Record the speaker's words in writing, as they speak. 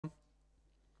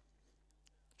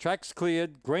Track's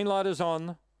cleared. Green light is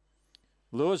on.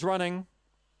 Lure's running.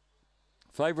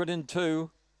 Favourite in 2.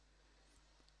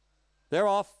 They're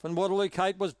off, and Waterloo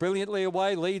Kate was brilliantly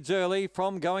away. Leads early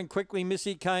from Going Quickly,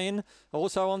 Missy Kane.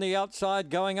 Also on the outside,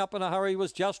 going up in a hurry,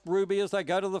 was Just Ruby as they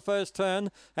go to the first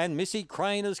turn. And Missy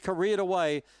Crane has careered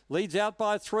away. Leads out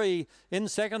by 3. In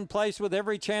second place with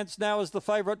every chance now is the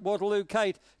favourite Waterloo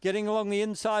Kate. Getting along the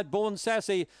inside, Born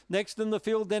Sassy. Next in the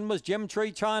field then was Gem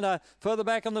Tree China. Further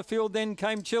back in the field then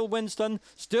came Chill Winston.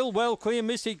 Still well clear,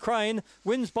 Missy Crane.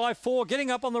 Wins by 4. Getting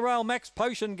up on the rail, Max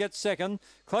Potion gets second.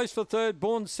 Close for third,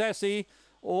 Born Sassy.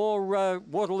 Or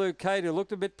Waterloo Kate, who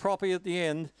looked a bit proppy at the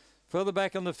end. Further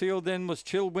back in the field then was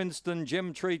Chill Winston,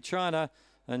 Gem Tree China,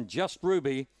 and Just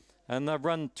Ruby. And they've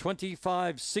run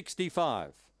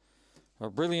 25.65. A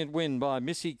brilliant win by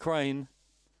Missy Crane.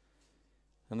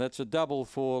 And that's a double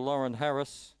for Lauren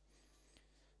Harris.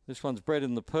 This one's bred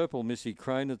in the purple, Missy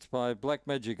Crane. It's by Black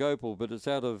Magic Opal, but it's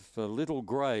out of Little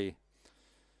Grey,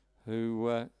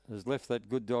 who has left that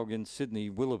good dog in Sydney,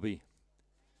 Willoughby.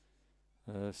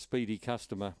 Speedy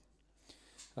customer.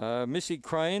 Missy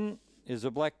Crane is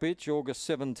a black bitch, August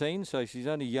 17, so she's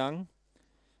only young.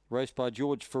 Raced by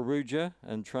George Ferrugia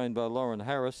and trained by Lauren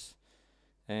Harris.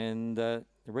 And the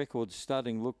records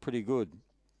starting look pretty good.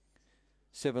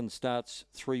 7 starts,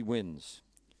 3 wins.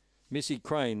 Missy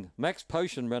Crane. Max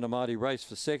Potion ran a mighty race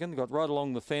for second, got right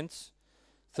along the fence.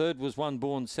 Third was one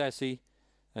Born Sassy,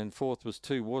 and fourth was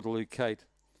 2 Waterloo Kate,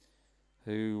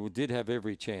 who did have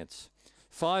every chance.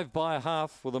 5 by a half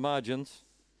for the margins.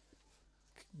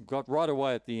 Got right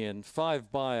away at the end. 5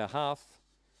 by a half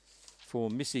for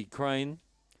Missy Crane.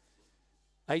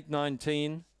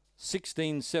 8.19,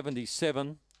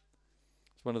 16.77.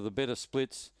 It's one of the better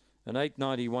splits. And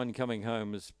 8.91 coming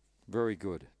home is very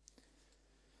good.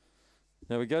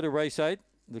 Now we go to race 8,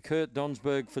 the Kurt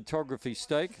Donsberg Photography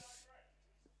Stake.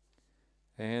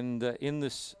 And in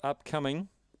this upcoming,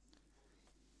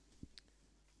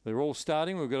 they're all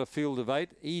starting. We've got a field of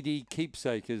 8. ED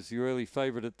Keepsake is your early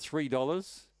favourite at $3.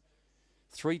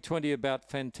 $3.20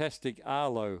 about Fantastic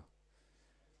Arlo.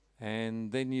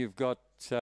 And then you've got